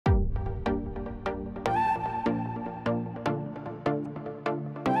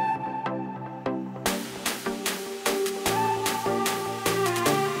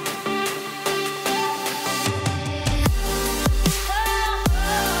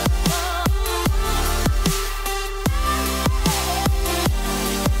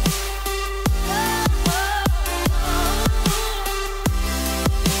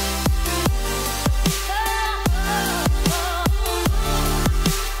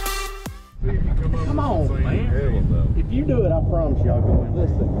times y'all go in.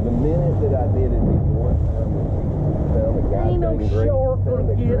 Listen, the minute that I did it before, found a guy Ain't no shark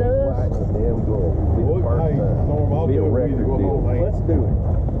gonna get us. The damn goal. Norm, I'll Be a go with record you. deal. Let's do it.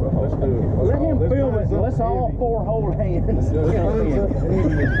 Let's do it. Let him Let's film find it. something Let's all heavy. four hold hands. Let's find something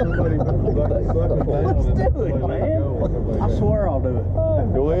heavy and somebody pulls like a sucker down Let's and do it, let man. go. I swear I'll do it.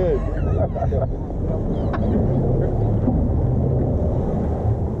 Go ahead.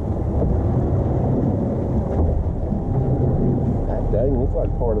 Dang, looks like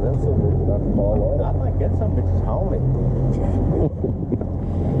part of that something's about to fall off. I think that's some bitch's haunted.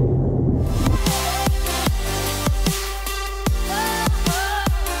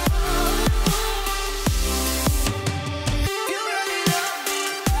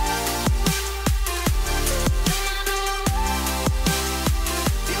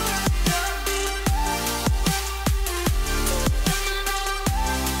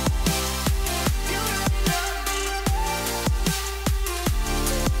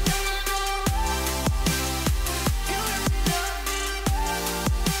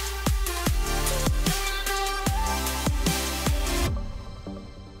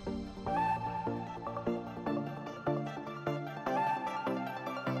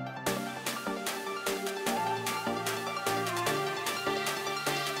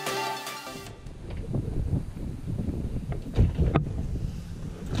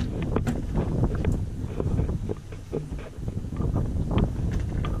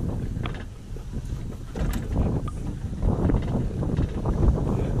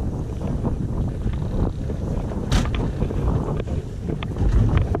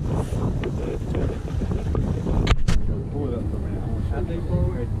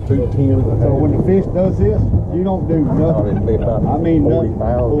 So when the fish does this, you don't do nothing. I mean nothing.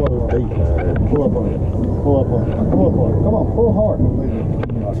 Pull up on it. Pull up on it. Pull up on it. Pull up on it. Come on, pull hard.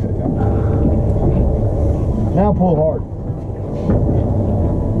 Now pull hard.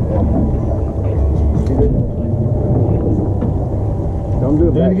 Don't do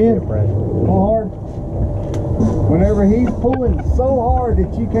it again. Pull hard. Whenever he's pulling so hard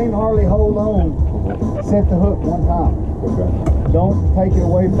that you can't hardly hold on, set the hook one time. Okay. Don't take it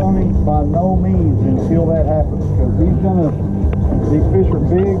away from him by no means until that happens, because these fish are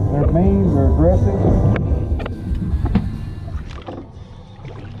big, they're mean, they're aggressive.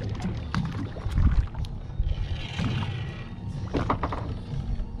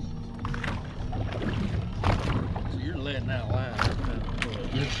 So you're letting that line.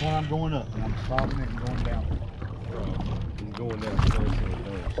 This one I'm going up, and I'm stopping it and going down. He's going down.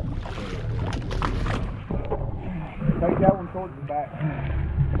 Take that one towards the back.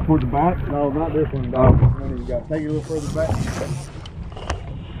 Towards the back? No, not this one. Back. One you got. Take it a little further back.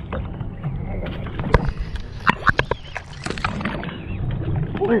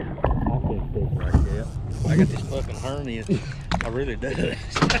 I got this fucking hernia. I really do.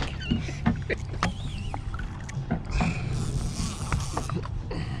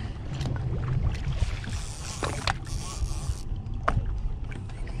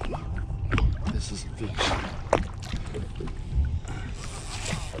 This is a fish.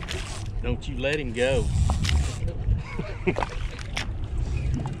 Don't you let him go.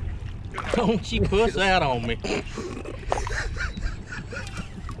 Don't you puss out on me.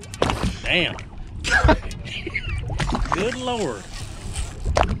 Damn. Good Lord.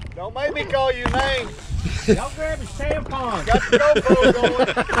 Don't make me call you names. Y'all grab his tampon. Got the GoPro going.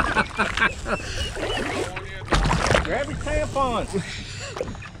 Grab his tampon.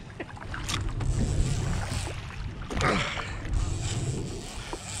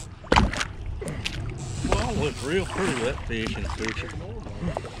 Well, I look real pretty, that fish in the picture.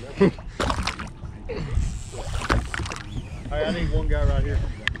 Hey, I need one guy right here.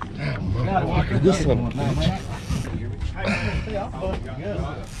 This one. Hey, I'm fucking good.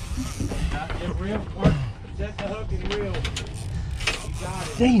 Got it real quick. Set the hook and reel. You got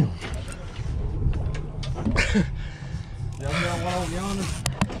it. Damn. Y'all got one over yonder?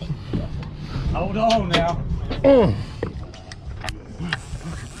 Hold on now.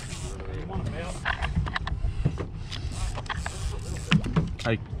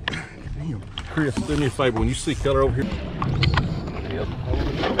 Hey, damn. Chris, do me a favor. When you see color over here.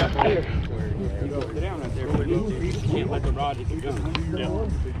 Can't let the rod hit the gun. Yeah.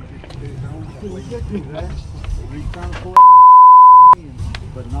 He's trying to pull it in,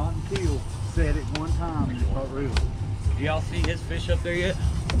 but not until set it one time and you start reeling. Do y'all see his fish up there yet?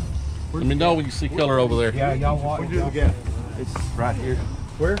 Let me know when you see color over there. Yeah, y'all watch. Where'd you again? It's right here.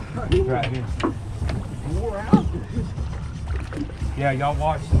 Where? Right here. Wore out. Yeah, y'all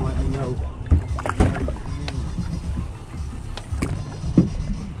watch and let me know.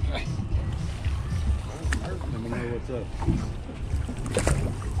 Let me know what's up.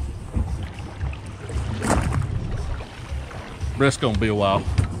 Rest gonna be a while.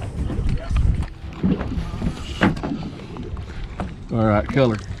 All right,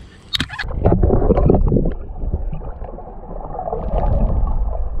 color.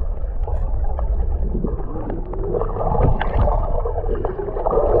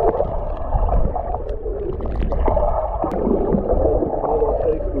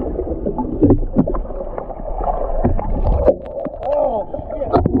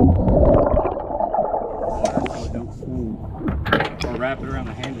 Or wrap it around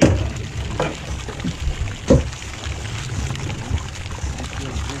the handle.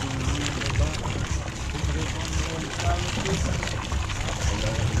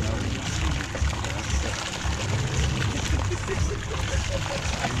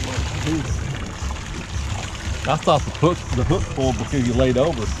 I thought the hook pulled because you laid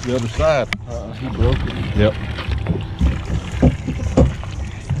over the other side. He broke it. Yep.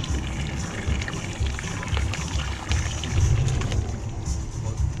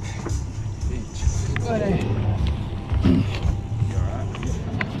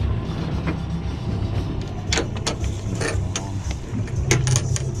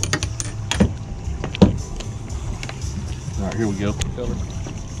 All right, here we go. Cover.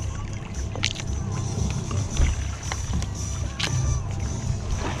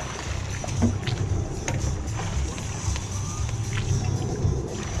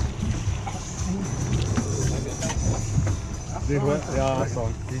 Dude, what? Yeah, I saw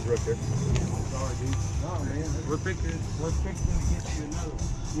him. He's right there. Sorry, dude. No, man. We're fixing to get you another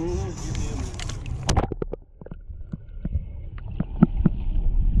one.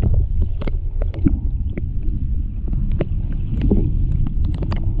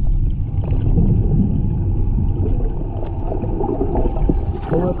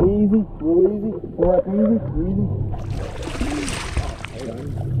 Pull up easy, real easy. Pull up easy, easy.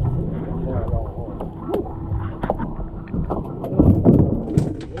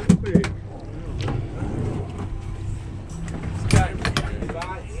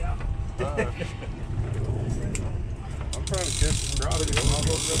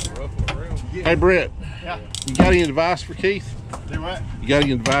 Hey Brett. Yeah. You got any advice for Keith? Do what? You got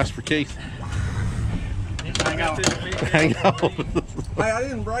any advice for Keith? Hang on. Hang on. Hey, I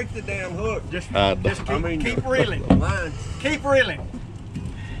didn't break the damn hook. Just Keep reeling. line. Keep reeling.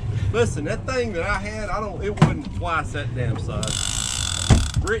 Listen, that thing that I had, it wasn't twice that damn size.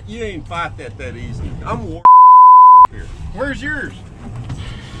 Britt, you ain't fight that easy. I'm war up here. Where's yours?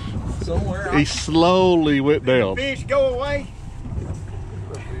 Somewhere. He slowly went down. Fish go away.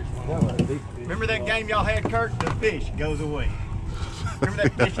 Remember that game y'all had, Kurt? The fish goes away. Remember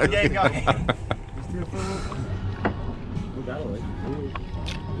that fishing game y'all had?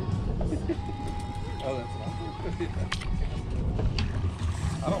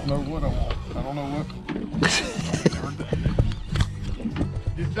 I don't know what I want. I don't know what.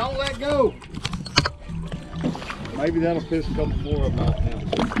 Just don't let go. Maybe that'll piss a couple more of them off now.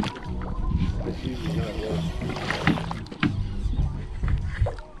 That's usually how it works.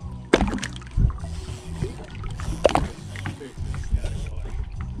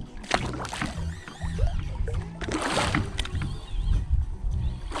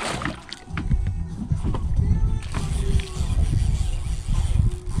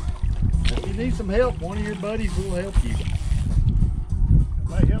 If you need some help, one of your buddies will help you.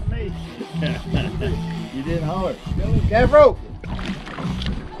 Somebody help me. You did hard. Gaffro!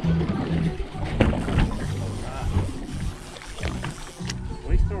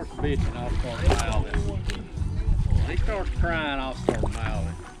 When he starts bitching, I'll start mouthing. When he starts crying, I'll start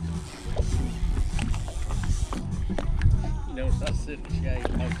mouthing. You notice I sit in the shade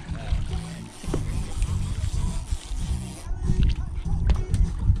most of the time.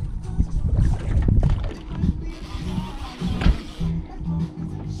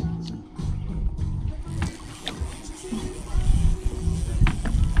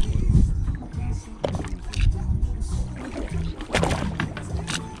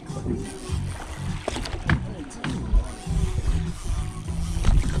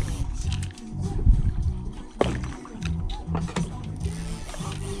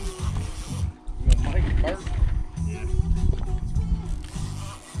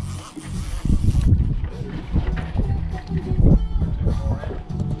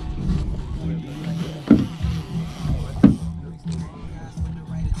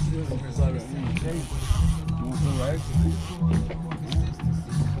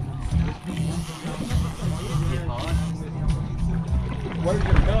 Where's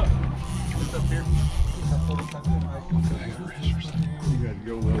your cup? It's up here. You gotta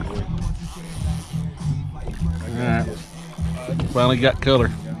go that way. All right. finally got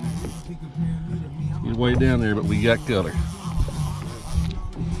color. He's way down there, but we got color.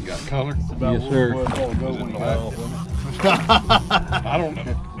 You got color? Yes, sir. I don't know.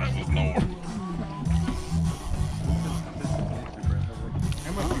 That was north.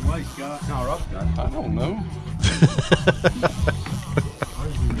 How much you weigh, Scott? No, Rob Scott. I don't know.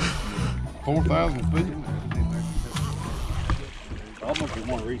 4,000 feet. Almost would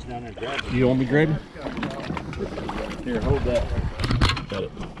want to reach down there and grab it. You want me to grab him? Here, hold that. Got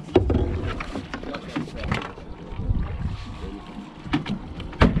it.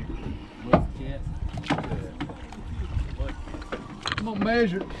 I'm gonna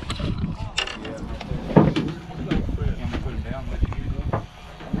measure.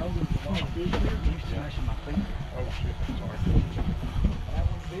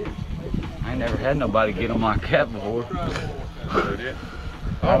 I ain't never had nobody get them like that before.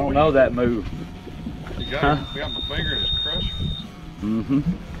 I don't know that move. You got my finger in his crusher. Mm-hmm.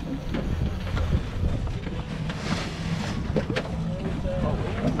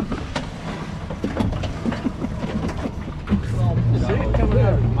 See it coming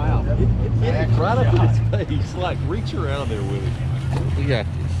out of his mouth. It hit right up in his face. Like, reach around there with it. We got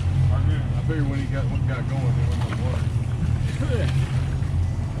this. I figured when he got going, it wasn't gonna work.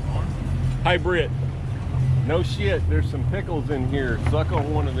 Hey, Britt. No shit, there's some pickles in here. Suck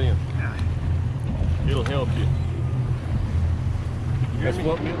on one of them. It'll help you. That's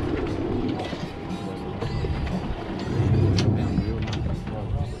what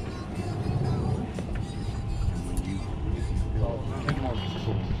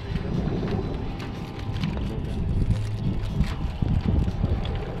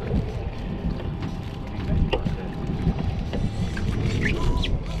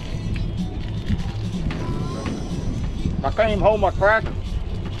I can't even hold my cracker.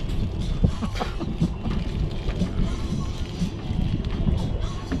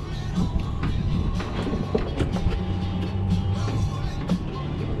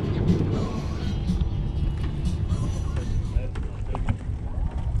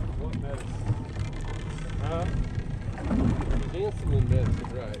 insulin medicine,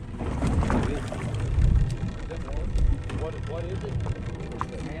 right? What is it?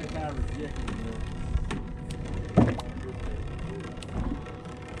 Anti-rejection.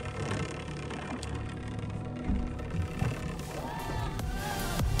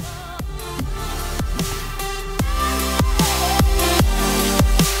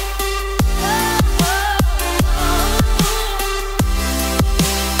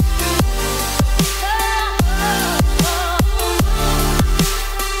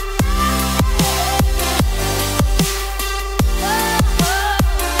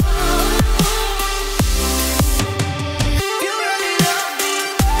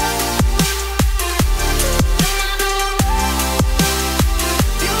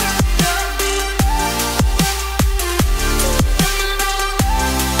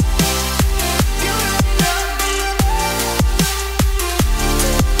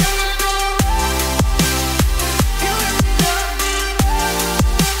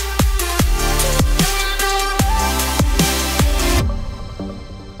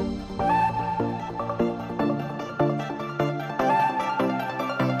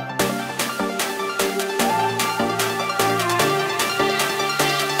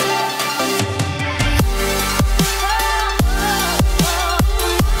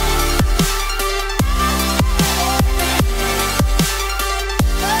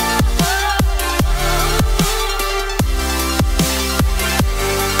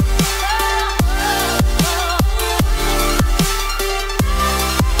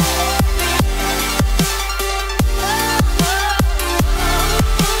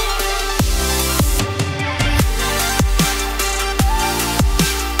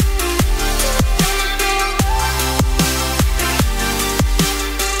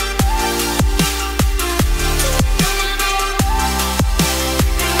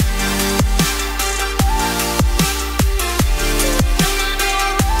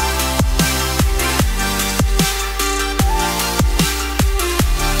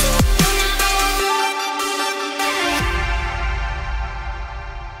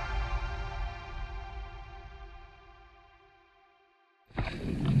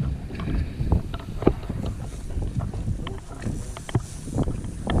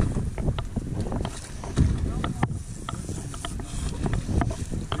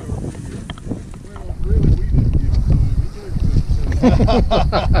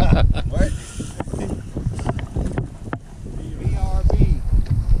 What? BRB.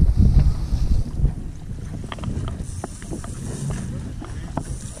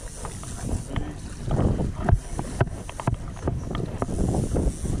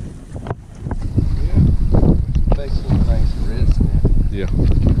 Yeah.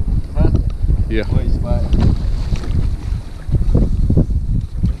 Huh? Yeah. Waist flat.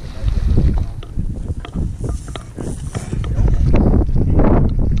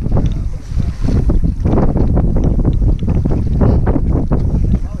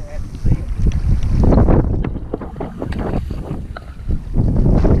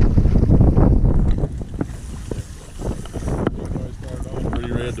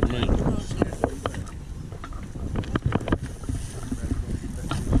 Pretty red to me.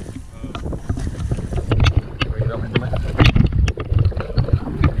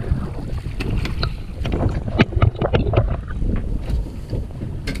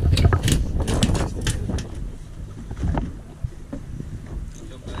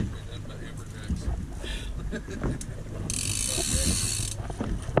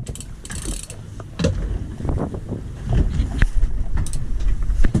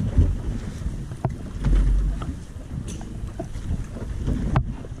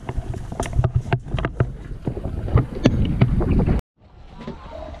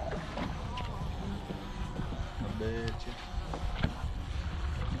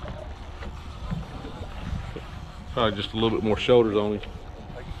 Probably just a little bit more shoulders on him.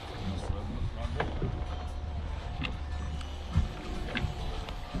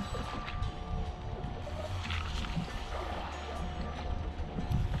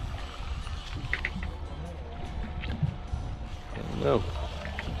 I don't know.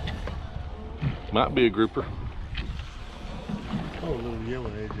 Might be a grouper. Oh, a little yellow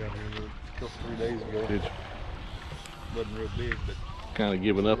edge out here a couple, 3 days ago. Did you? Wasn't real big, but Kind of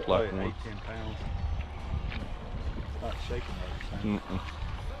giving up like probably one. 8-10 pounds. Not shaking like the same. Mm-mm.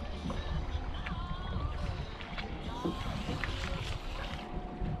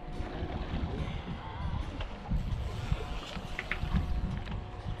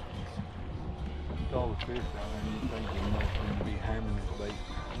 All the fish down there, you think they're not going to be hammering this bait.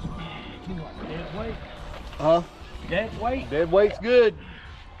 You know what, dead weight? Huh? Dead weight? Dead weight's good.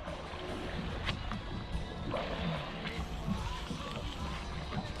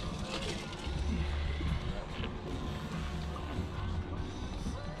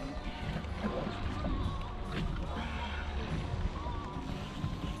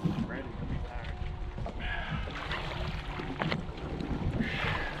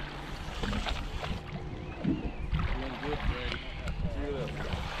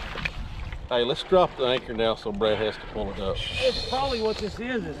 Hey, let's drop the anchor now so Brad has to pull it up. It's probably what this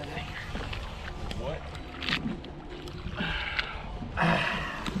is, isn't it? What?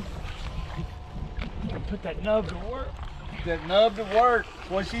 Put that nub to work. That nub to work.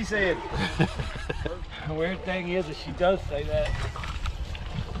 What she said. The weird thing is that she does say that.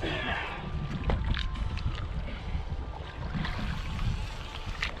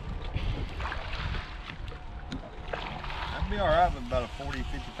 I'd be all right with about a 40,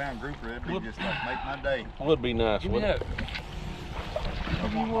 50 pound grouper. That'd be just like make my day. Would be nice, Give me wouldn't that. it?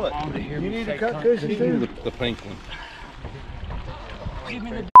 Give me what? Mom to hear You me need say a cut cunt. cushion too? The pink one. Give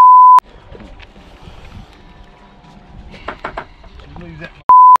me the Lose that.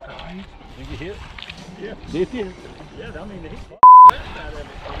 Did you hit? Yeah. Did you? Yeah, I mean,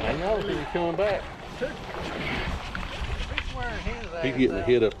 I know, he's coming back. He's wearing his He's getting a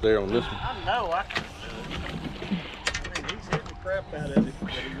hit up there on this one. I know. he's hitting the crap out of it, but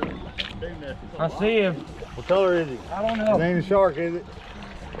he really do nothing. I see him. What color is he? I don't It know. ain't a shark, is it?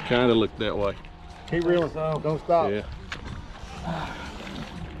 Kind of looked that way. Keep reeling. so. Don't stop. Yeah.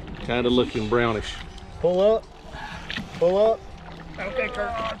 Kind of looking brownish. Pull up. Pull up. Okay,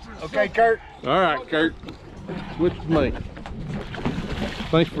 Kurt. Okay, Kurt. All right, Kurt. Switch with me.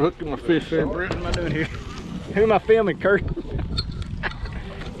 Thanks for hooking my fish there, Brett. What am I doing here? Who am I filming, Kurt?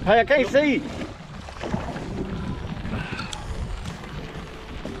 Hey, I can't see.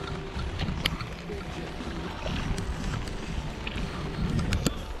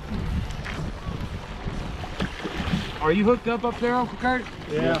 Are you hooked up there, Uncle Kurt?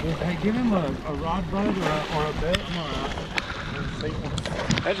 Yeah. Hey, give him a rod bud or a belt.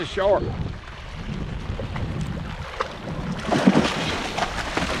 That's a shark.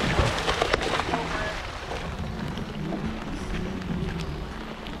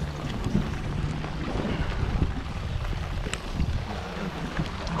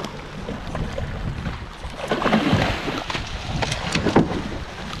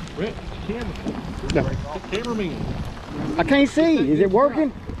 Brett, camera me. I can't see. Is it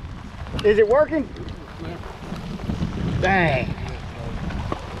working? Is it working? Dang.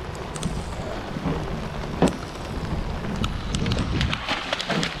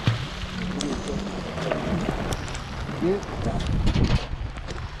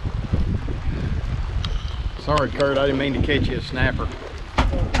 Sorry, Kurt. I didn't mean to catch you a snapper.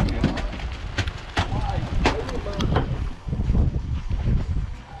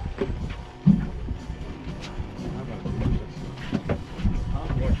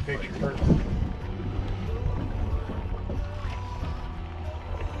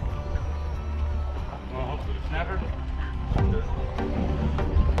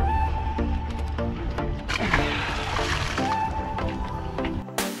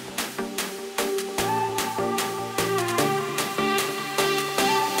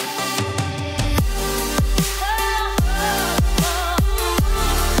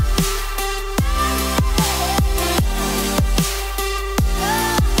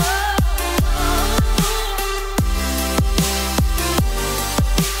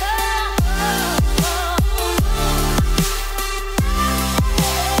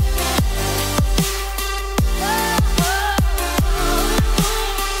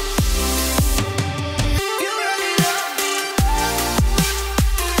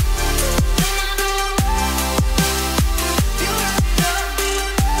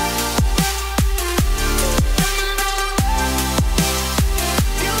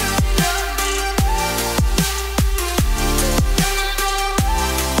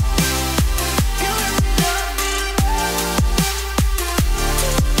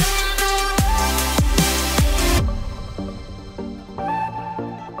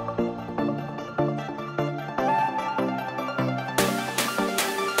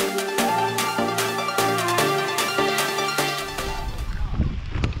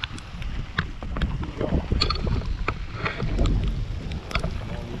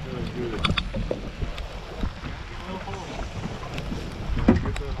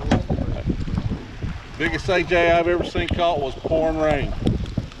 Biggest AJ I've ever seen caught was pouring rain.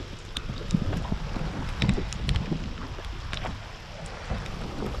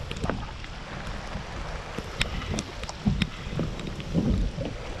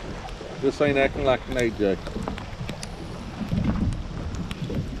 This ain't acting like an AJ.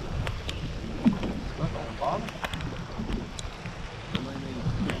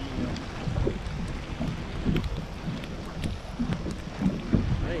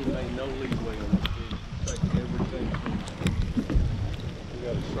 I ain't made no leeway on this fish. Take everything. You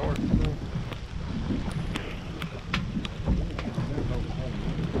got a short?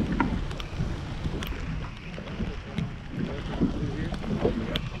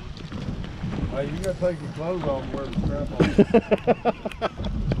 Hey, you gotta take your clothes off and wear the strap on.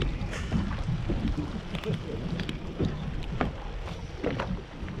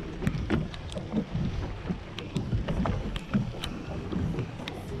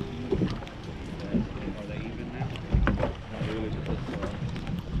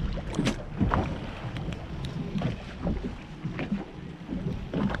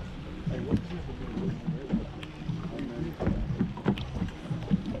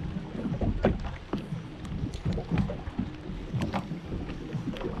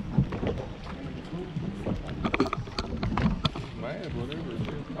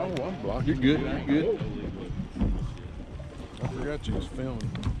 You're good. You're good. I forgot you was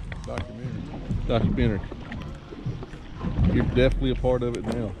filming documentary. Documentary. You're definitely a part of it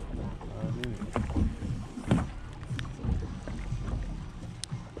now. I did.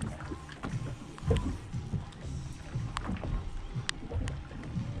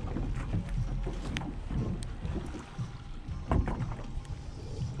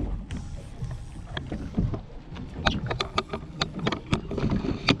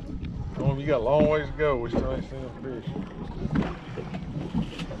 You got a long ways to go. We still ain't seen a fish.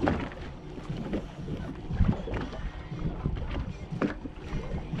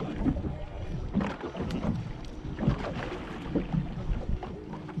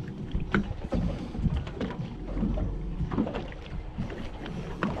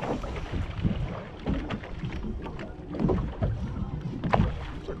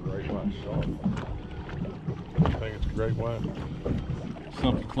 It's a great white shark. I think it's a great white.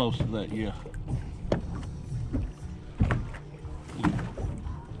 Something close to that, yeah.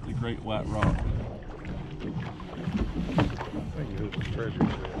 The great white rock. I think it is a treasure chest.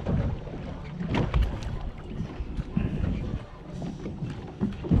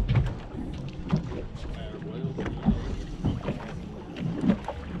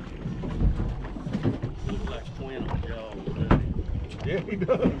 Looks like twin on jaws. Yeah, he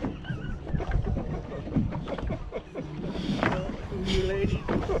does. You ladies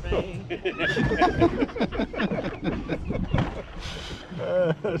thing.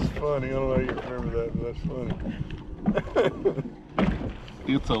 That's funny. I don't know if you remember that, but that's funny.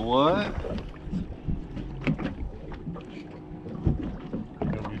 It's a what?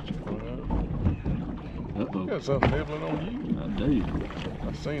 Gonna get your foot up. Uh-oh. Got something nibbling on you. I do. I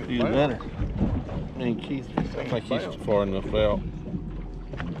seen it. Either bounce. that or me and Keith. I think he's far enough out.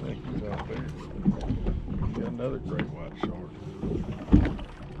 I think he's out there. Got another great white shark.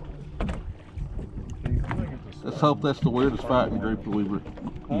 Let's hope that's the weirdest fighting group that you've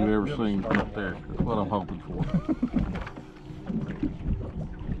ever seen up there. That's what I'm hoping for.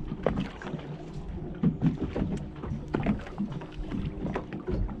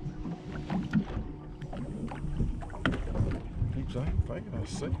 Keeps on thinking I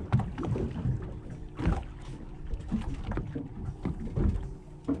see it.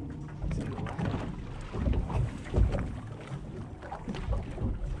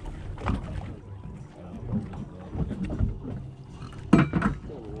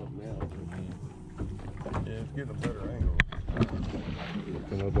 Getting a better angle.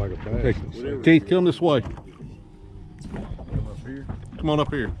 Come up like a bass. Hey, Keith, come this way. Come up here. Come on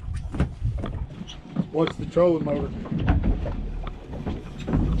up here. What's the trolling motor?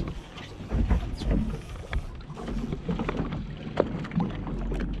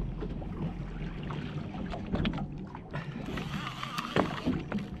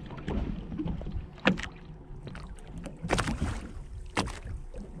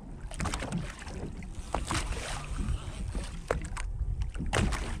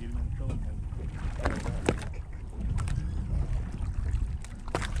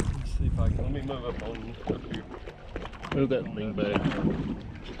 Let me move up on you up here. Move that thing back.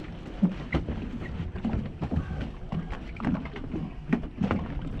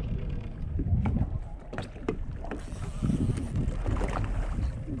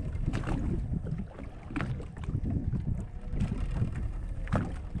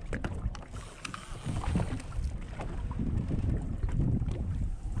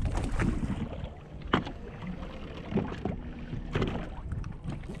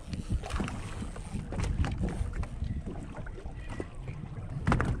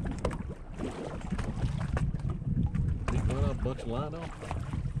 slide off.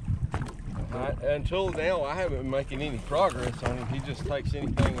 Until now, I haven't been making any progress on him. He just takes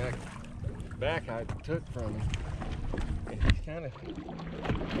anything back I took from him. And he's kind of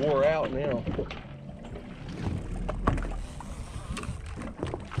wore out now.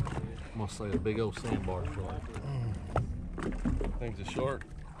 I'm gonna say a big old sandbar shark. Thing's a shark.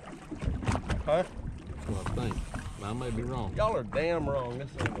 Huh? That's what I think. I may be wrong. Y'all are damn wrong. This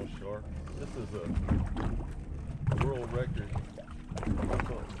ain't no shark. This is a world record.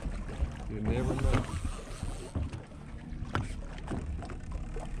 You never know.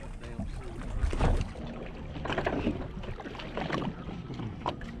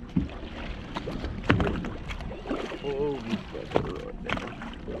 Oh, he's got to right down.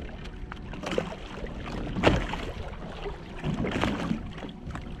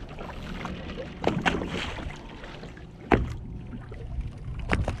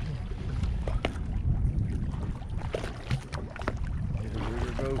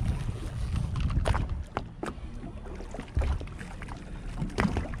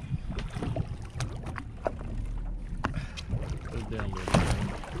 Down there.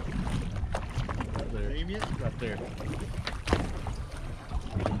 Right there. Right there.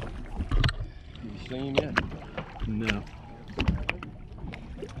 You seen him yet? No.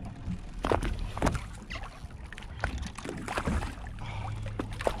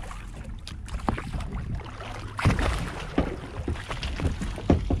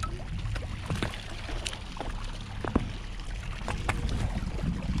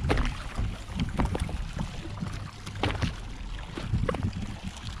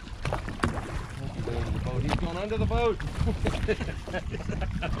 He's going under the boat.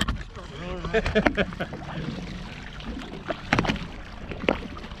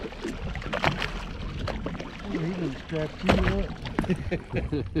 He done strapped you up.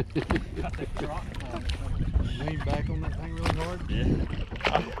 Lean back on that thing really hard. Yeah.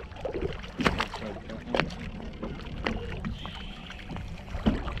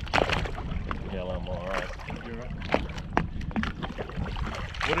 Hell, I'm all right. You're right.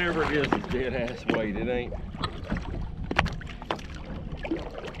 Whatever it is dead ass weight. It ain't.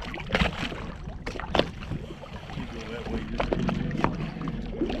 You go that way, just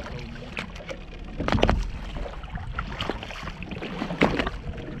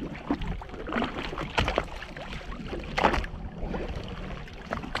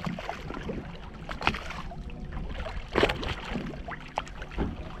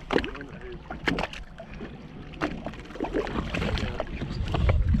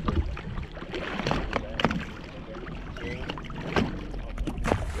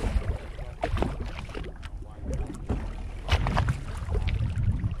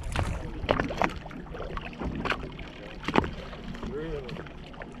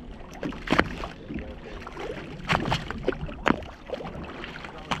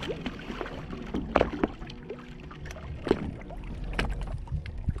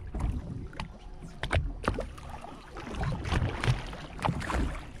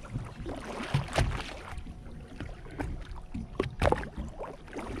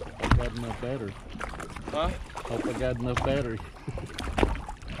Got enough battery. Huh? Hope I got enough battery.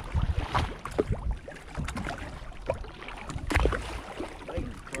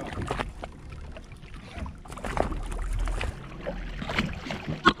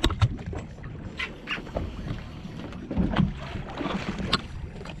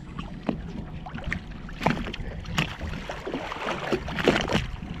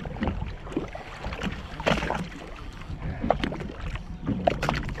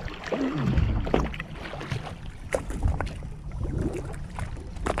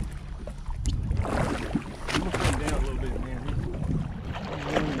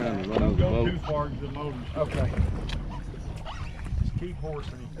 don't go too far into the motors. Okay. Just keep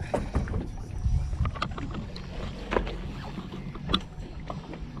horsing him.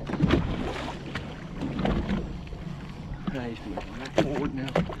 Nice. Back forward now.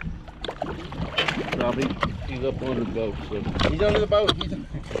 Robbie, he's up under the boat, so. He's under the boat. He's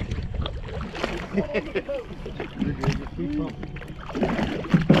You're good, just keep pumping.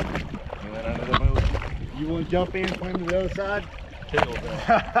 He went under the boat. You want to jump in, swim to the other side? Tail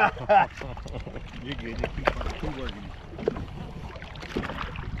down. You're good, just keep working.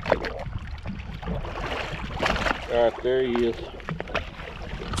 All right, there he is.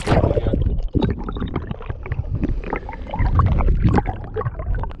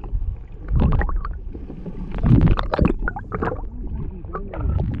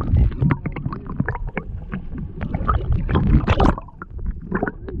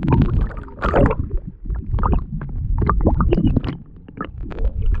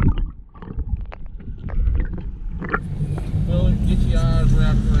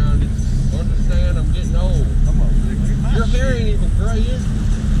 is?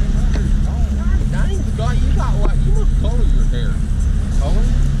 Dang, you got like, you must color your hair. Color?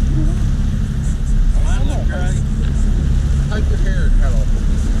 Mine look great. Take your hair cut off.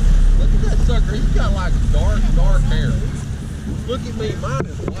 Look at that sucker. He's got like dark hair. Look at me. Mine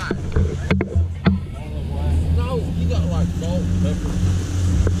is white. No, you got like salt and pepper.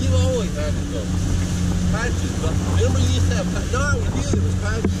 You always had it though. Patches. Remember you used to have patches? No, it was you. It was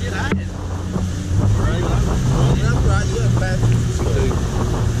patches. Shit, I had. Right? That's right. You have patches too.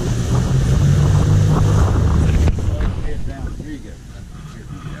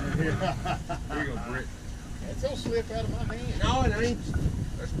 Here you go, Britt. It's gonna slip out of my hand. No, it ain't.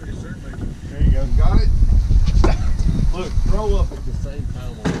 That's pretty certain. There you go. Got it? Look, throw up at the same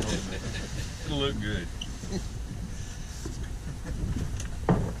time on the It'll look good.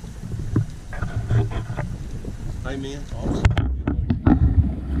 Hey, man. Awesome.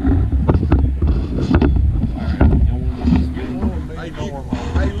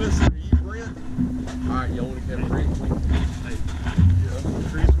 Hey, listen, are you Brent? All right, you want to get Brent? Hey,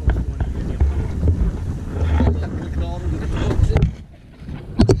 Chris wants one to get him.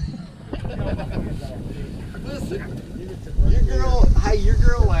 Listen, your girl, hey, your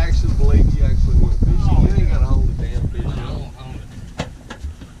girl actually believes you actually went fishing. You ain't got to hold the damn fish. I don't hold it.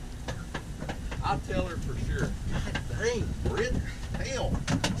 I'll tell her for sure. God dang, Brent, hell.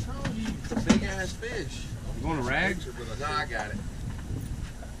 It's a big ass fish. You want a rag? No, I got it.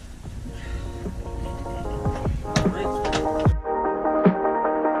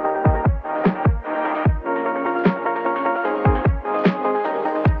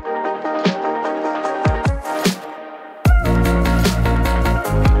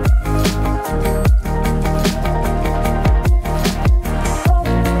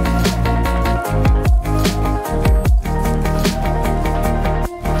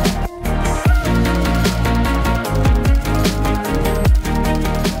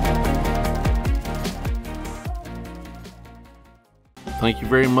 Thank you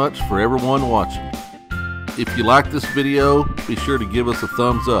very much for everyone watching. If you like this video, be sure to give us a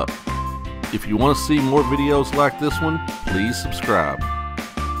thumbs up. If you want to see more videos like this one, please subscribe.